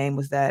into the game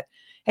was that,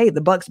 hey,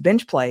 the Bucks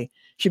bench play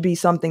should be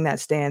something that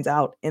stands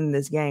out in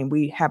this game.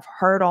 We have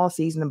heard all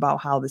season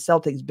about how the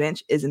Celtics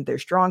bench isn't their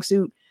strong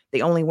suit. They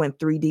only went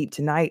 3 deep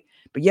tonight,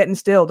 but yet and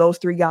still, those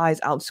 3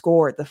 guys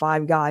outscored the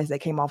 5 guys that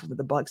came off of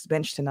the Bucks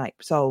bench tonight.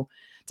 So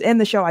to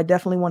end the show, I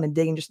definitely want to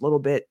dig in just a little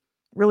bit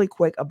really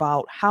quick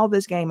about how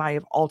this game might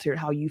have altered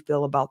how you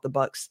feel about the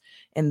Bucks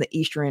in the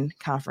Eastern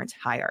Conference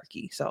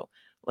hierarchy. So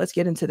let's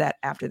get into that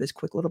after this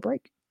quick little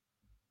break.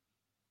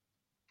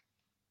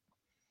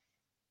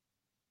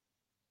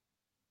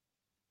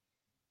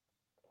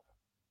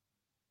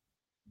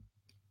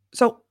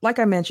 So like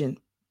I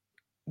mentioned,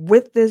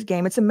 with this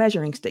game, it's a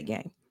measuring stick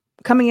game.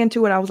 Coming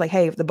into it, I was like,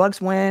 hey, if the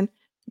Bucks win,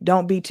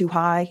 don't be too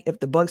high. If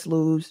the Bucks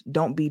lose,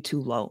 don't be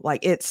too low. Like,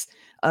 it's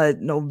a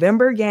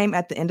November game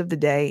at the end of the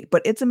day,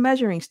 but it's a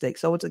measuring stick.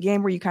 So it's a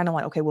game where you kind of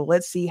like, okay, well,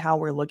 let's see how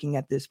we're looking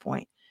at this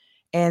point.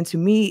 And to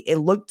me, it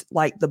looked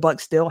like the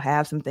Bucks still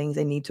have some things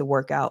they need to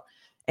work out.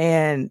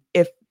 And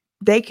if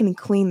they can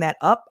clean that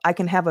up, I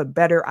can have a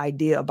better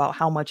idea about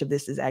how much of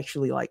this is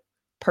actually like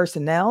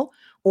personnel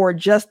or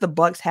just the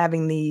Bucks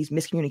having these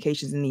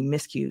miscommunications and these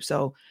miscues.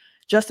 So,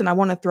 Justin, I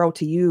want to throw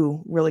to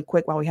you really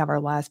quick while we have our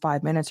last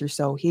 5 minutes or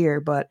so here.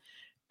 But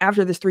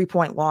after this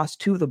 3-point loss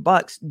to the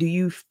Bucks, do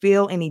you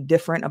feel any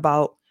different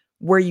about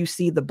where you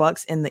see the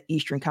Bucks in the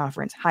Eastern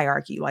Conference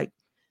hierarchy? Like,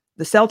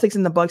 the Celtics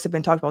and the Bucks have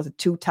been talked about as the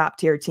two top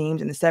tier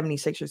teams, and the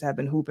 76ers have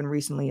been hooping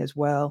recently as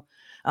well,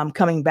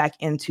 coming back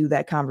into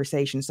that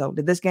conversation. So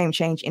did this game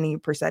change any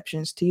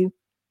perceptions to you?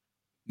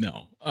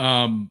 No.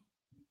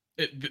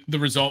 The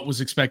result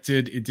was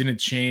expected. It didn't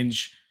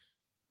change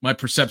my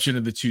perception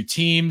of the two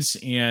teams.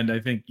 And I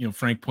think,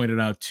 Frank pointed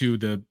out too,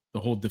 the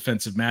whole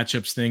defensive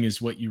matchups thing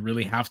is what you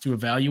really have to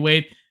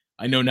evaluate.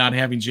 I know not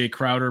having Jay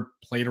Crowder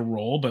played a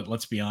role, but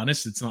let's be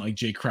honest, it's not like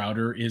Jay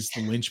Crowder is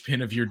the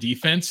linchpin of your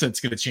defense that's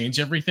going to change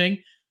everything.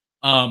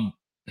 So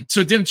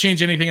it didn't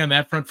change anything on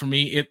that front for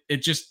me.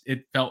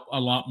 It felt a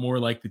lot more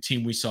like the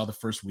team we saw the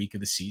first week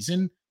of the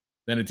season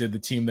than it did the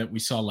team that we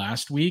saw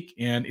last week.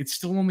 And it's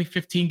still only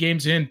 15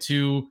 games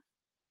into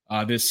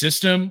this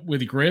system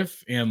with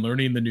Griff and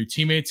learning the new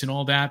teammates and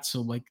all that.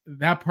 So like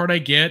that part I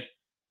get,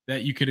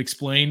 that you could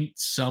explain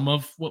some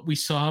of what we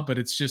saw, but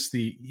it's just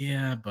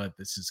but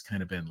this has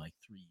kind of been like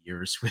 3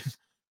 years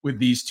with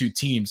these two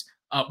teams.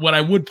 What I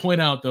would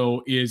point out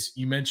though, is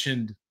you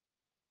mentioned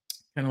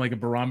kind of like a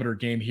barometer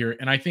game here.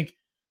 And I think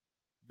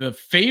the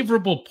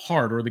favorable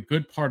part or the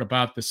good part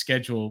about the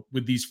schedule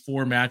with these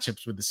 4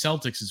 matchups with the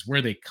Celtics is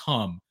where they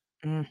come.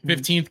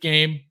 15th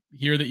game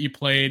here that you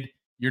played.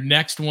 Your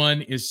next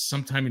one is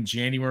sometime in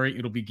January.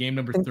 It'll be game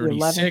number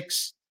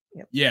 36.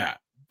 Yep. Yeah.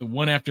 The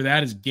one after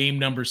that is game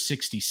number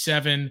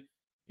 67. And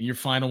your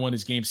final one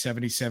is game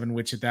 77,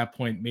 which at that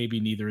point, maybe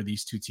neither of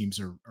these two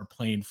teams are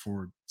playing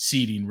for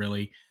seeding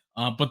really.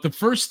 But the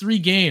first 3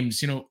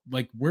 games,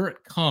 like where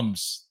it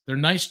comes, they're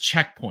nice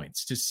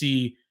checkpoints to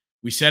see.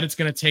 We said it's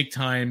going to take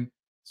time.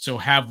 So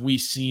have we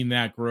seen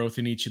that growth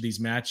in each of these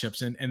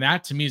matchups? And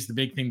that to me is the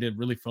big thing to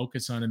really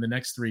focus on in the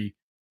next 3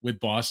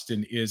 with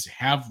Boston is,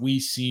 have we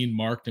seen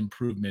marked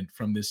improvement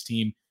from this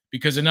team?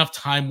 Because enough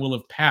time will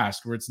have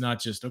passed where it's not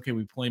just, okay,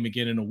 we play them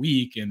again in a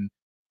week, and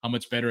how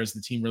much better has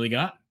the team really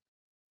gotten?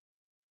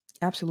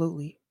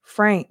 Absolutely.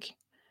 Frank,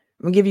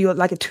 I'm going to give you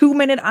like a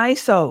 2-minute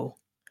ISO.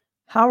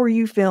 How are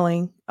you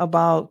feeling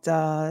about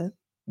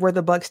where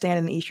the Bucks stand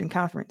in the Eastern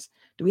Conference?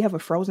 Do we have a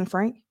frozen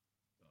Frank?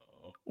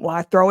 Well,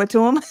 I throw it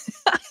to him.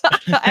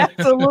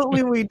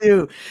 Absolutely, we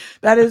do.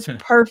 That is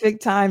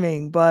perfect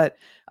timing. But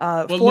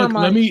go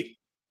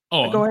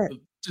ahead.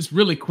 Just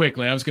really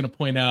quickly, I was going to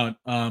point out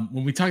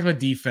when we talked about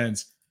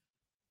defense,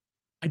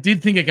 I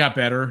did think it got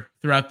better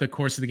throughout the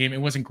course of the game.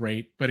 It wasn't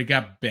great, but it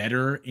got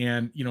better.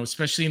 And,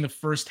 especially in the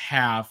first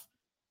half,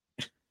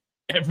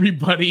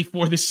 everybody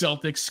for the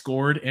Celtics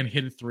scored and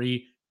hit a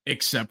 3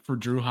 except for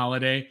Drew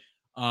Holiday.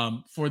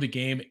 For the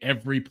game,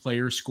 every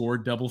player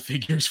scored double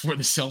figures for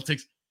the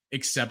Celtics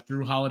except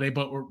Drew Holiday.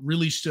 But what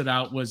really stood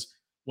out was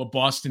what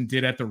Boston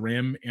did at the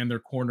rim and their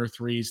corner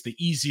threes, the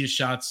easiest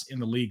shots in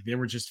the league. They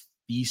were just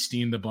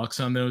feasting the Bucks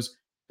on those.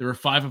 They were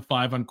 5 of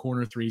 5 on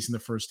corner threes in the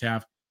first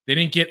half. They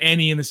didn't get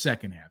any in the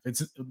second half.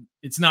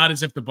 It's not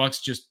as if the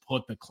Bucks just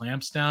put the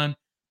clamps down,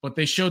 but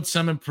they showed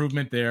some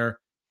improvement there.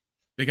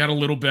 They got a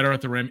little better at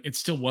the rim. It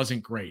still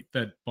wasn't great.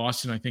 That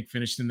Boston, I think,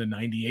 finished in the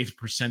 98th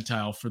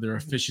percentile for their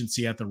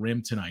efficiency at the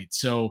rim tonight.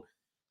 So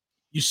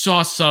you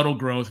saw subtle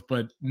growth,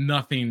 but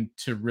nothing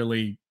to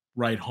really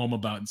write home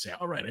about and say,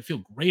 all right, I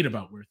feel great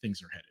about where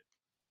things are headed.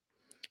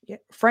 Yeah,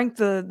 Frank,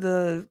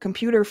 the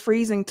computer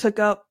freezing took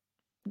up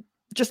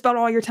just about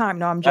all your time.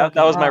 No, I'm joking.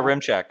 That was my rim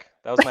check.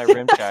 That was my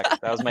rim check.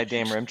 That was my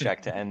damn rim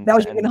check to end. That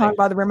was you getting hung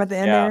by the rim at the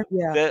end there?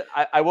 Yeah.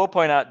 I will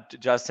point out,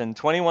 Justin,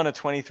 21 of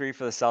 23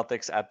 for the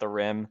Celtics at the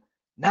rim.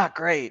 Not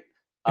great.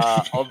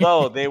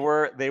 Although they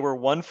were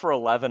 1 for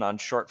 11 on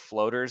short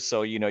floaters.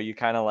 So, you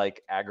kind of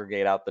like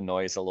aggregate out the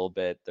noise a little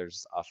bit.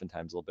 There's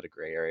oftentimes a little bit of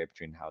gray area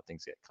between how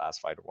things get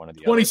classified one or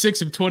the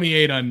 26 of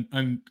 28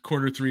 on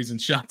quarter threes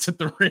and shots at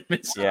the rim.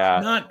 It's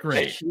not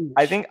great.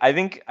 I think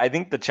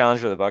the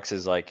challenge for the Bucks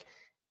is like,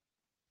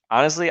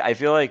 honestly, I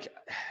feel like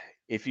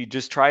if you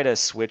just try to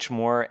switch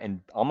more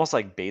and almost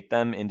like bait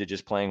them into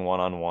just playing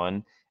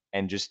one-on-one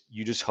and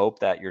you just hope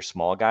that your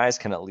small guys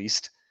can at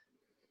least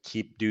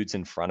keep dudes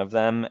in front of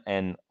them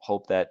and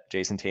hope that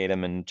Jason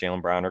Tatum and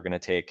Jaylen Brown are going to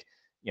take,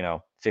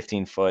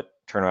 15-foot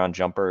turnaround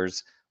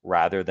jumpers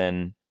rather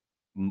than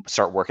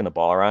start working the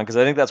ball around. Because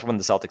I think that's when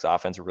the Celtics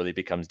offense really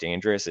becomes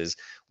dangerous, is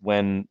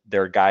when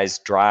their guys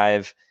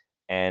drive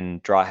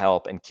and draw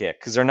help and kick.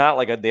 Because they're not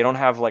they don't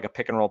have like a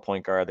pick and roll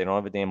point guard. They don't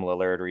have a Dame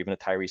Lillard or even a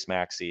Tyrese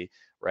Maxey,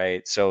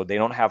 right? So they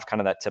don't have kind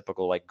of that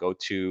typical like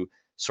go-to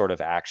sort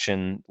of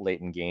action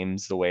late in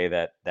games the way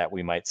that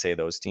we might say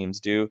those teams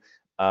do.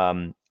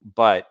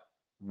 But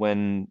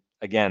when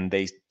again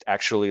they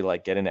actually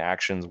like get into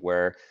actions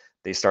where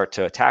they start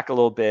to attack a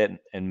little bit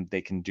and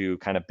they can do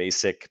kind of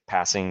basic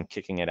passing,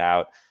 kicking it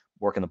out,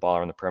 working the ball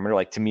around the perimeter.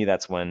 Like to me,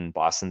 that's when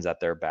Boston's at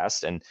their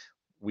best. And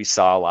we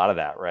saw a lot of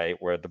that, right?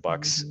 Where the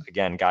Bucks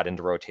again got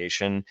into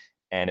rotation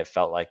and it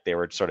felt like they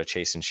were sort of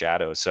chasing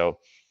shadows. So,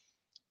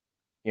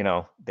 you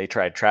know, they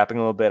tried trapping a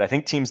little bit. I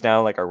think teams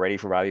now like are ready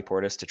for Bobby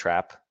Portis to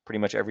trap pretty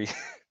much every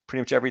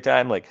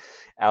time. Like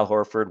Al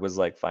Horford was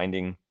like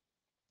finding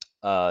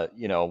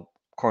you know,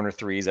 corner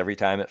threes every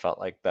time it felt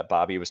like that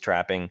Bobby was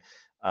trapping.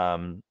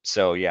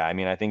 So yeah, I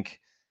mean, I think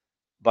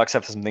Bucks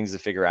have some things to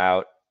figure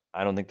out.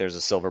 I don't think there's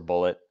a silver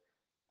bullet.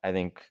 I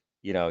think,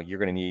 you know, you're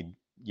going to need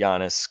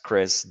Giannis,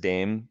 Chris,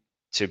 Dame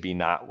to be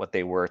not what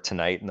they were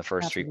tonight in the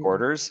first Absolutely. 3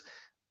 quarters.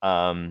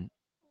 And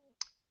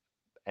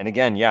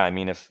again, yeah, I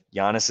mean, if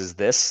Giannis is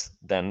this,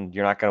 then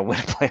you're not going to win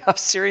a playoff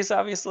series,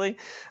 obviously.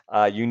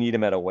 You need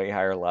him at a way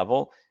higher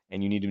level,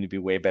 and you need him to be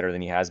way better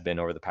than he has been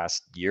over the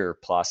past year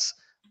plus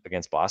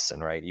against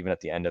Boston, right? Even at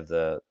the end of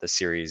the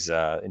series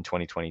in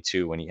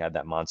 2022, when he had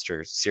that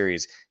monster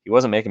series, he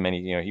wasn't making many,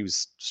 you know, he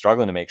was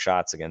struggling to make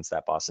shots against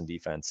that Boston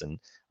defense. And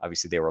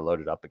obviously they were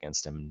loaded up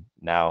against him.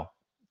 Now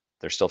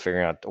they're still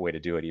figuring out a way to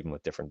do it, even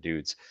with different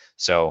dudes.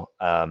 So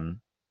a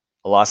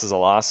loss is a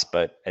loss,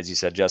 but as you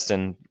said,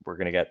 Justin, we're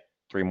going to get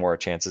 3 more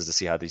chances to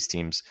see how these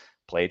teams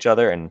play each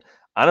other. And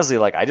honestly,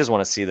 like, I just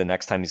want to see the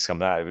next time these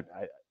come out,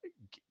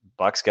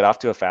 Bucks get off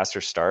to a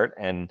faster start.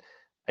 And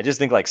I just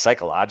think like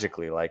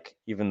psychologically, like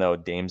even though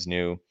Dame's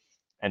new,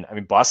 and I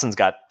mean, Boston's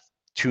got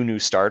 2 new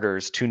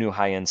starters, 2 new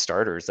high-end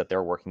starters that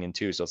they're working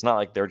into. So it's not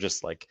like they're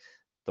just like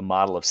the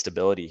model of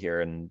stability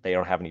here and they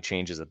don't have any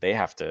changes that they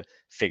have to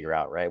figure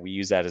out, right? We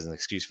use that as an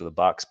excuse for the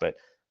Bucks, but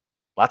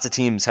lots of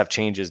teams have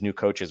changes, new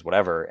coaches,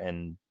 whatever,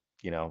 and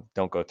you know,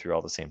 don't go through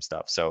all the same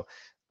stuff. So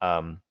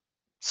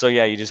so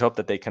yeah, you just hope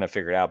that they kind of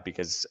figure it out,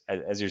 because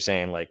as you're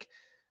saying, like,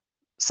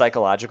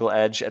 psychological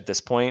edge at this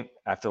point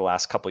after the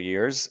last couple of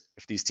years,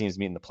 if these teams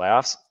meet in the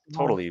playoffs,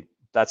 totally,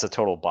 that's a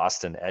total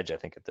Boston edge, I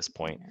think, at this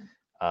point.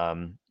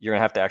 You're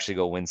gonna have to actually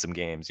go win some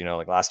games. You know,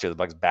 like last year the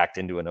Bucks backed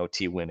into an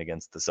OT win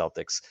against the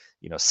Celtics,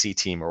 you know, C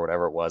team or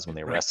whatever it was, when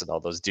they rested all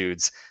those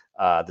dudes.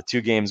 The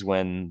 2 games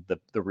when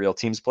the real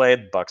teams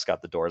played, Bucks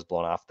got the doors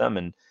blown off them.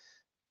 And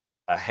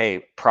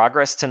hey,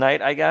 progress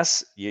tonight, I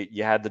guess.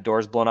 You had the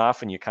doors blown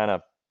off and you kind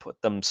of put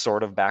them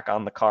sort of back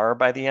on the car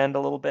by the end a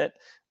little bit.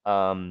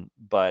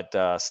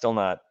 But still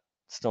not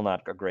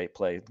a great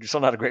play.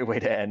 Still not a great way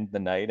to end the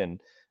night. And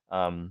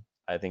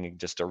I think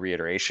just a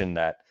reiteration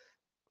that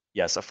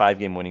yes, a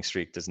 5-game winning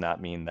streak does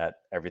not mean that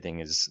everything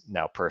is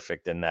now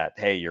perfect and that,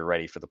 hey, you're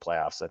ready for the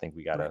playoffs. I think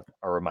we got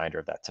a reminder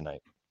of that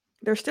tonight.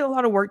 There's still a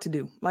lot of work to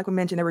do. Like we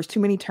mentioned, there was too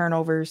many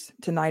turnovers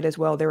tonight as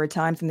well. There were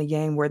times in the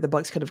game where the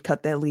Bucks could have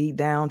cut that lead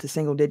down to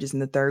single digits in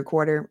the 3rd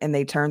quarter, and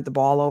they turned the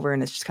ball over,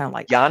 and it's just kind of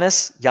like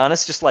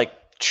Giannis just like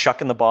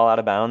chucking the ball out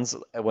of bounds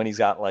when he's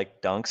got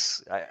like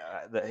dunks.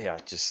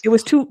 It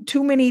was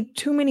too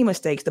many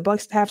mistakes. The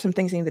Bucks have some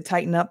things they need to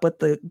tighten up, but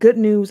the good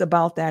news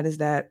about that is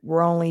that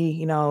we're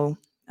only,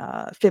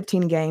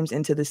 15 games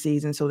into the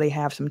season, so they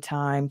have some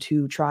time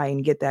to try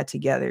and get that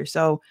together.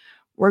 So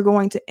we're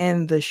going to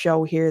end the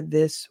show here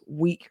this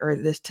week, or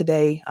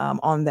today,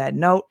 on that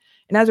note.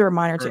 And as a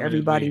reminder to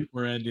everybody,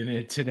 we're ending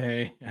it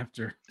today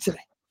after today.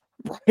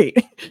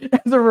 Right.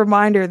 As a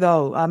reminder,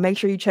 though, make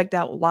sure you checked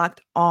out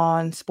Locked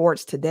On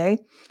Sports today.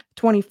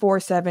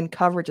 24/7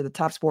 coverage of the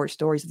top sports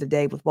stories of the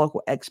day with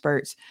local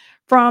experts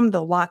from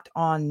the Locked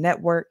On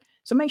Network.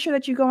 So make sure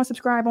that you go and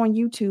subscribe on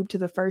YouTube to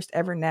the first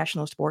ever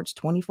national sports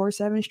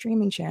 24/7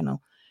 streaming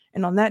channel.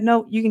 And on that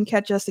note, you can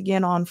catch us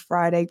again on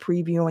Friday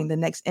previewing the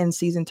next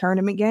in-season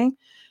tournament game.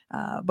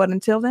 But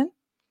until then,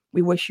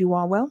 we wish you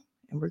all well,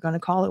 and we're going to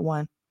call it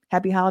one.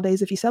 Happy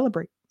holidays if you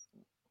celebrate.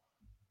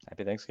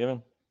 Happy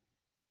Thanksgiving.